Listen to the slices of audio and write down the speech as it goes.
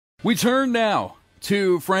We turn now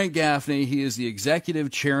to Frank Gaffney. He is the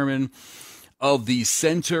executive chairman of the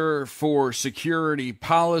Center for Security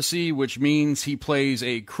Policy, which means he plays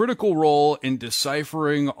a critical role in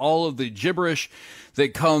deciphering all of the gibberish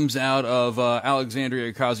that comes out of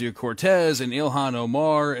Alexandria Ocasio-Cortez and Ilhan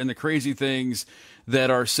Omar and the crazy things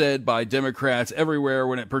that are said by Democrats everywhere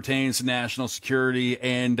when it pertains to national security.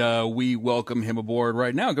 And we welcome him aboard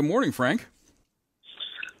right now. Good morning, Frank.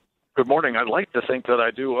 Good morning. I'd like to think that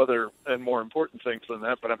I do other and more important things than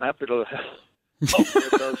that, but I'm happy to help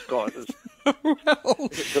with those causes.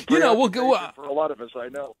 Well, we'll go for a lot of us, I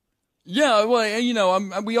know. Yeah,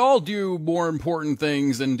 well, we all do more important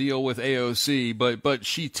things than deal with AOC, but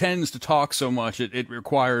she tends to talk so much it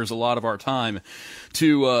requires a lot of our time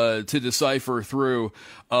to decipher through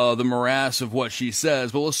the morass of what she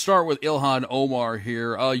says. But let's start with Ilhan Omar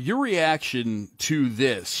here. Your reaction to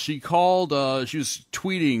this? She was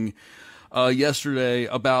tweeting yesterday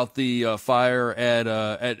about the fire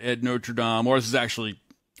at Notre Dame, or this is actually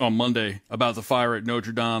on Monday, about the fire at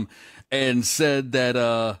Notre Dame, and said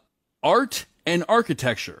that art and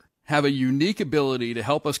architecture have a unique ability to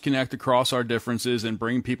help us connect across our differences and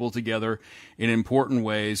bring people together in important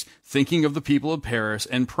ways, thinking of the people of Paris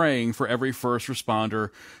and praying for every first responder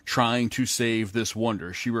trying to save this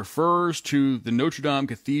wonder. She refers to the Notre Dame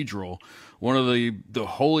Cathedral, one of the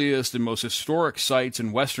holiest and most historic sites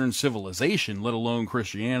in Western civilization, let alone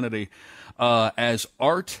Christianity, as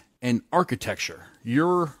art and architecture.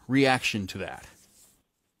 Your reaction to that?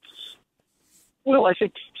 Well, I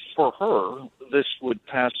think for her, this would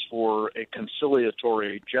pass for a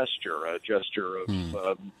conciliatory gesture, a gesture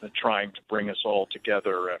of trying to bring us all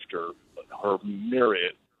together after her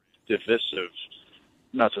myriad divisive,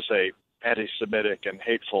 not to say anti-Semitic and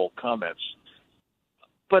hateful comments.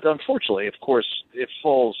 But unfortunately, of course, it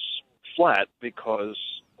falls flat because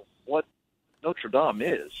what Notre Dame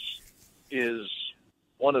is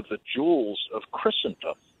one of the jewels of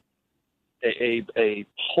Christendom, a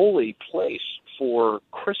holy place for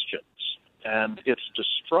Christians, and its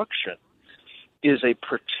destruction is a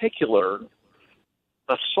particular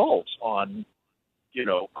assault on,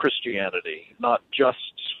 Christianity, not just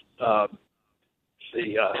the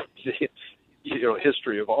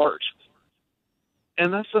history of art.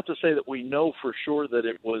 And that's not to say that we know for sure that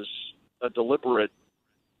it was a deliberate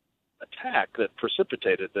attack that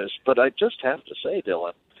precipitated this, but I just have to say,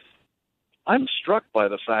 Dylan, I'm struck by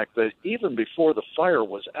the fact that even before the fire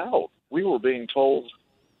was out, we were being told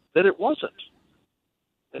that it wasn't.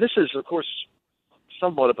 And this is, of course,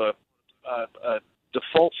 somewhat of a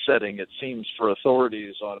default setting, it seems, for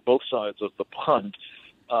authorities on both sides of the pond.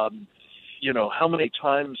 How many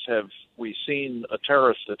times have we seen a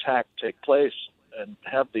terrorist attack take place and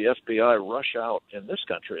have the FBI rush out in this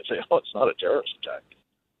country and say, oh, it's not a terrorist attack?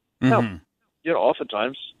 Mm-hmm. Now,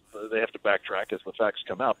 oftentimes they have to backtrack as the facts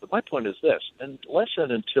come out. But my point is this: unless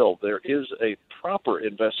and until there is a proper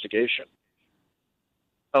investigation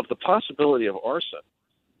of the possibility of arson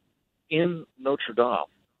in Notre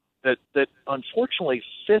Dame that unfortunately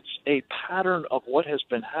fits a pattern of what has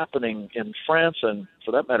been happening in France and,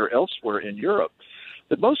 for that matter, elsewhere in Europe,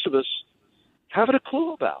 that most of us haven't a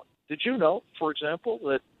clue about. Did you know, for example,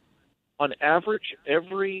 that on average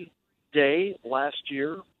every day last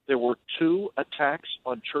year there were 2 attacks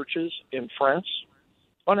on churches in France?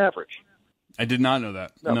 On average. I did not know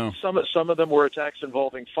that. No. Some of them were attacks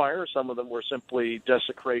involving fire. Some of them were simply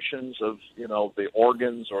desecrations of, the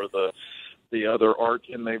organs or the other art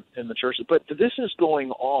in the churches. But this is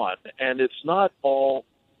going on, and it's not all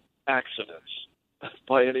accidents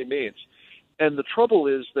by any means. And the trouble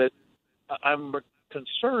is that I'm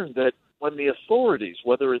concerned that when the authorities,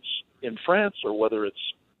 whether it's in France or whether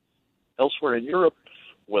it's elsewhere in Europe,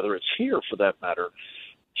 whether it's here for that matter,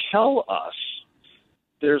 tell us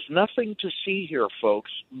there's nothing to see here,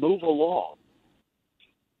 folks, move along,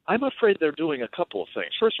 I'm afraid they're doing a couple of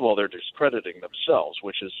things. First of all, they're discrediting themselves,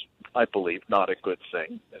 which is, I believe, not a good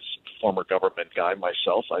thing. As a former government guy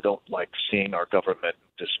myself, I don't like seeing our government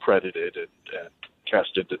discredited and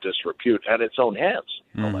cast into disrepute at its own hands.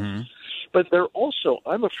 Mm-hmm. But they're also,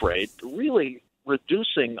 I'm afraid, really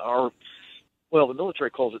reducing our, well, the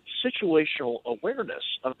military calls it situational awareness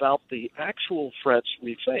about the actual threats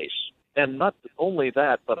we face. And not only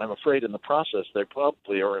that, but I'm afraid in the process they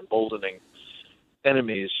probably are emboldening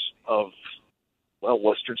enemies of, well,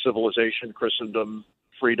 Western civilization, Christendom,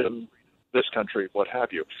 freedom, this country, what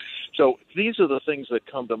have you. So these are the things that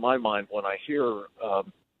come to my mind when I hear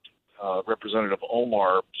Representative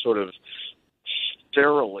Omar sort of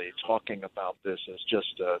sterilely talking about this as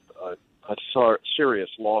just a serious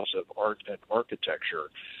loss of art and architecture.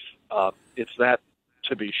 It's that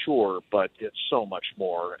to be sure, but it's so much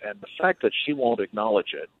more. And the fact that she won't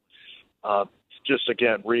acknowledge it just,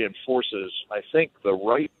 again, reinforces, I think, the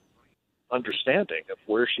right understanding of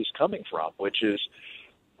where she's coming from, which is,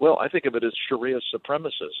 well, I think of it as Sharia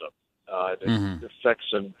supremacism. It affects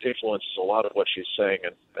and influences a lot of what she's saying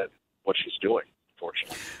and what she's doing,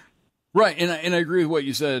 unfortunately. Right, and I agree with what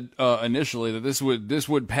you said initially, that this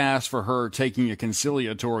would pass for her taking a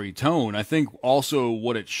conciliatory tone. I think also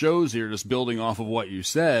what it shows here, just building off of what you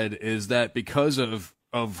said, is that because of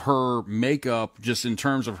her makeup, just in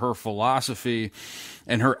terms of her philosophy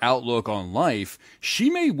and her outlook on life, she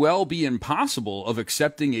may well be impossible of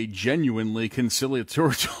accepting a genuinely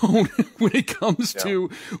conciliatory tone when it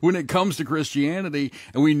comes to Christianity.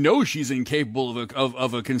 And we know she's incapable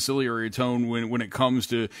of a conciliatory tone when it comes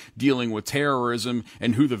to dealing with terrorism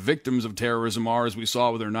and who the victims of terrorism are, as we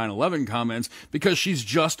saw with her 9/11 comments, because she's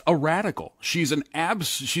just a radical. She's an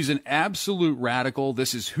absolute radical.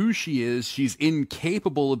 This is who she is. She's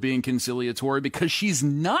incapable of being conciliatory because she's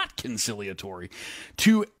not conciliatory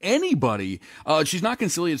to anybody. She's not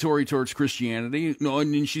conciliatory towards Christianity. No,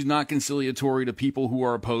 and she's not conciliatory to people who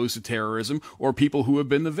are opposed to terrorism or people who have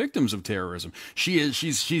been the victims of terrorism.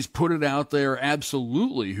 She's put it out there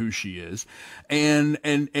absolutely who she is. And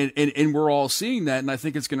we're all seeing that. And I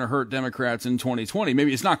think it's going to hurt Democrats in 2020.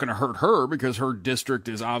 Maybe it's not going to hurt her because her district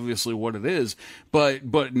is obviously what it is.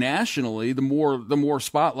 But nationally, the more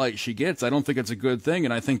spotlight she gets, I don't think it's a good thing.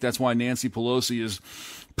 And I think that's why Nancy Pelosi is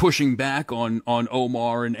pushing back on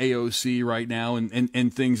Omar and AOC right now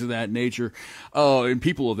and things of that nature, and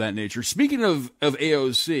people of that nature. Speaking of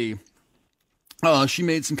AOC, she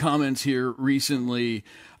made some comments here recently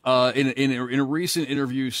in a recent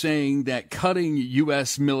interview saying that cutting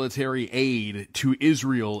U.S. military aid to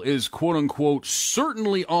Israel is, quote unquote,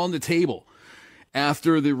 certainly on the table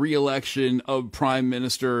after the re-election of Prime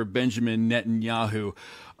Minister Benjamin Netanyahu.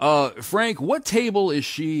 Frank, what table is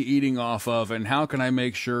she eating off of, and how can I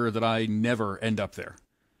make sure that I never end up there?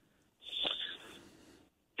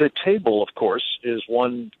 The table, of course, is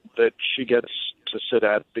one that she gets to sit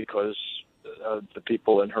at because the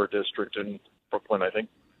people in her district in Brooklyn, I think,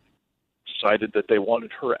 decided that they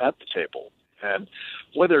wanted her at the table. And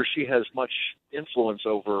whether she has much influence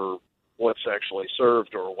over what's actually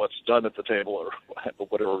served or what's done at the table or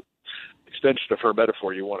whatever extension of her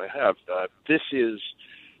metaphor you want to have, this is,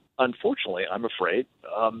 unfortunately, I'm afraid,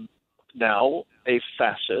 now a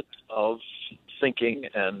facet of thinking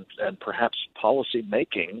and perhaps policy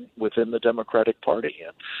making within the Democratic Party.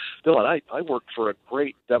 And Dylan, I worked for a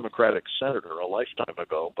great Democratic senator a lifetime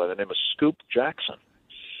ago by the name of Scoop Jackson.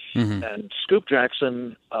 Mm-hmm. And Scoop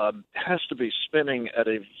Jackson has to be spinning at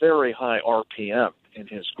a very high RPM in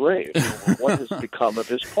his grave over what has become of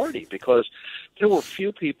his party, because there were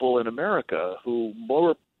few people in America who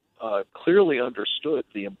more clearly understood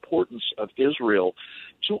the importance of Israel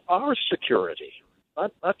to our security,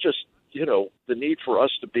 not just, the need for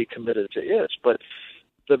us to be committed to it, but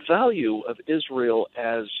the value of Israel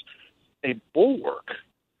as a bulwark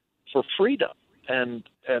for freedom and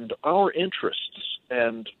our interests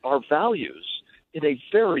and our values in a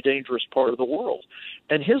very dangerous part of the world.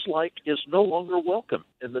 And his like is no longer welcome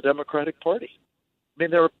in the Democratic Party. I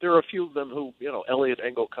mean, there are a few of them who, Elliot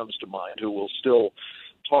Engel comes to mind, who will still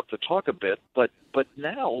talk the talk a bit, but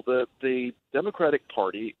now the Democratic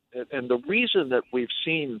Party, and the reason that we've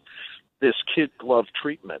seen this kid glove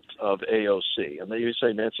treatment of AOC, and you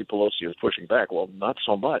say Nancy Pelosi is pushing back. Well, not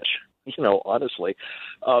so much. Honestly,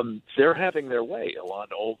 they're having their way. Ilhan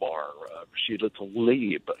Omar, Sheila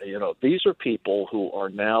Tlaib, these are people who are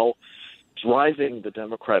now driving the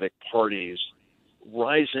Democratic Party's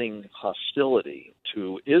rising hostility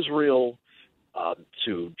to Israel,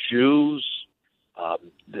 to Jews,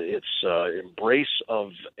 its embrace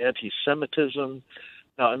of anti-Semitism.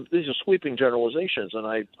 Now, these are sweeping generalizations, and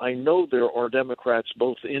I know there are Democrats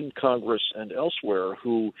both in Congress and elsewhere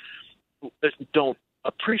who don't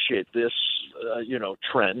appreciate this,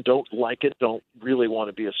 trend, don't like it, don't really want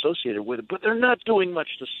to be associated with it, but they're not doing much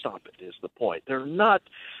to stop it, is the point. They're not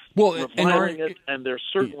reviling it, and they're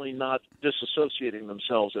certainly not disassociating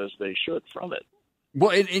themselves as they should from it.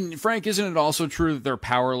 Well, and Frank, isn't it also true that they're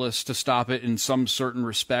powerless to stop it in some certain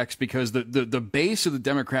respects, because the base of the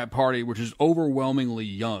Democrat Party, which is overwhelmingly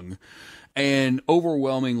young and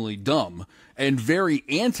overwhelmingly dumb and very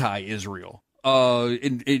anti-Israel,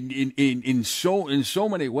 in so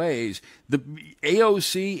many ways, the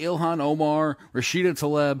AOC, Ilhan Omar, Rashida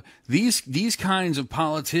Tlaib, these kinds of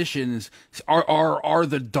politicians are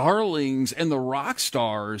the darlings and the rock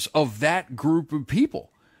stars of that group of people.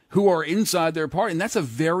 who are inside their party. And that's a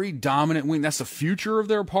very dominant wing. That's the future of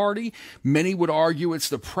their party. Many would argue it's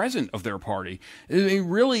the present of their party. I mean,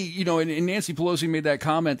 really, you know, and Nancy Pelosi made that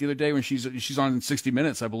comment the other day when she's on 60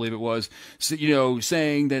 Minutes, I believe it was, you know,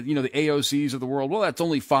 saying that, you know, the AOCs of the world, well, that's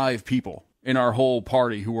only 5 people in our whole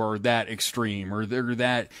party who are that extreme or they're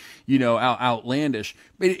that, you know, outlandish.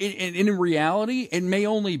 But in reality, it may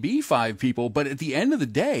only be 5 people, but at the end of the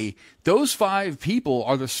day, those 5 people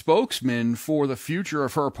are the spokesmen for the future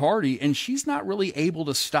of her party, and she's not really able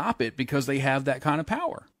to stop it because they have that kind of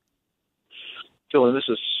power. Phil, and this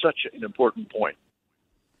is such an important point.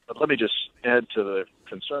 But let me just add to the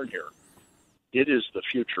concern here. It is the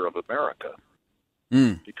future of America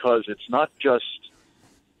because it's not just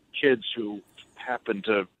kids who happen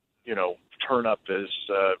to, you know, turn up as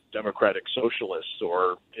democratic socialists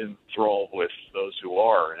or enthralled with those who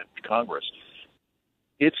are in Congress.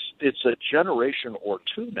 It's a generation or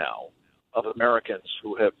two now of Americans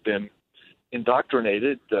who have been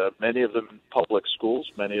indoctrinated, many of them in public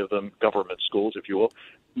schools, many of them government schools, if you will,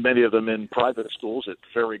 many of them in private schools at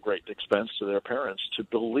very great expense to their parents, to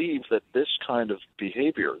believe that this kind of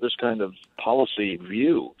behavior, this kind of policy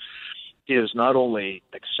view is not only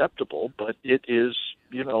acceptable, but it is,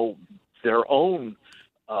 you know, their own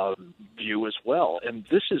view as well. And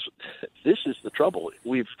this is the trouble.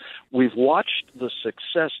 We've watched the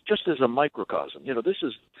success just as a microcosm. You know, this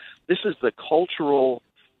is the cultural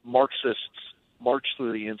Marxists march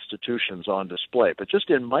through the institutions on display. But just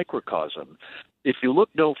in microcosm, if you look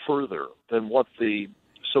no further than what the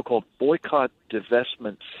so-called boycott,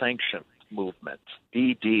 divestment, sanction movement,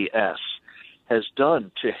 BDS, has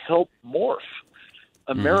done to help morph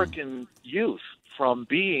American youth from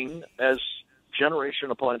being, as generation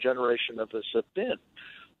upon generation of us have been,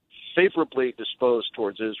 favorably disposed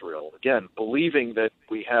towards Israel. Again, believing that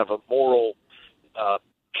we have a moral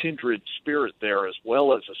kindred spirit there as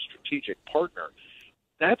well as a strategic partner.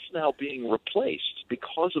 That's now being replaced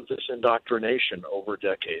because of this indoctrination over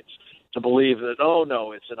decades to believe that, oh,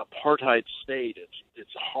 no, it's an apartheid state. It's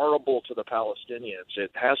horrible to the Palestinians.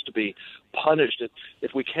 It has to be punished.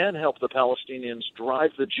 If we can help the Palestinians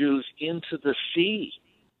drive the Jews into the sea,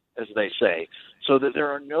 as they say, so that there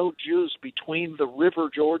are no Jews between the River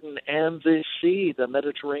Jordan and the sea, the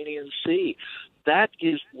Mediterranean Sea. That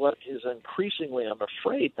is what is increasingly, I'm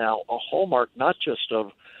afraid now, a hallmark not just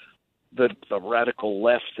of the radical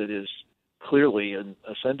left that is clearly an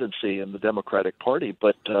ascendancy in the Democratic Party,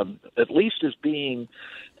 but at least is being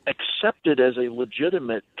accepted as a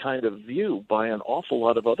legitimate kind of view by an awful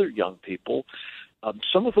lot of other young people.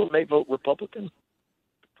 Some of them may vote Republican.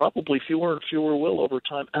 Probably fewer and fewer will over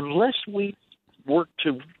time, unless we work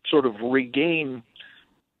to sort of regain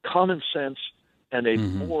common sense and a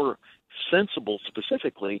more sensible,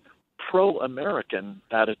 specifically pro-American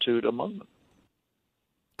attitude among them.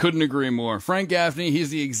 Couldn't agree more. Frank Gaffney, he's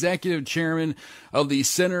the executive chairman of the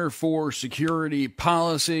Center for Security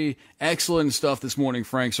Policy. Excellent stuff this morning,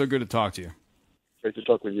 Frank. So good to talk to you. Great to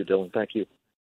talk with you, Dylan. Thank you.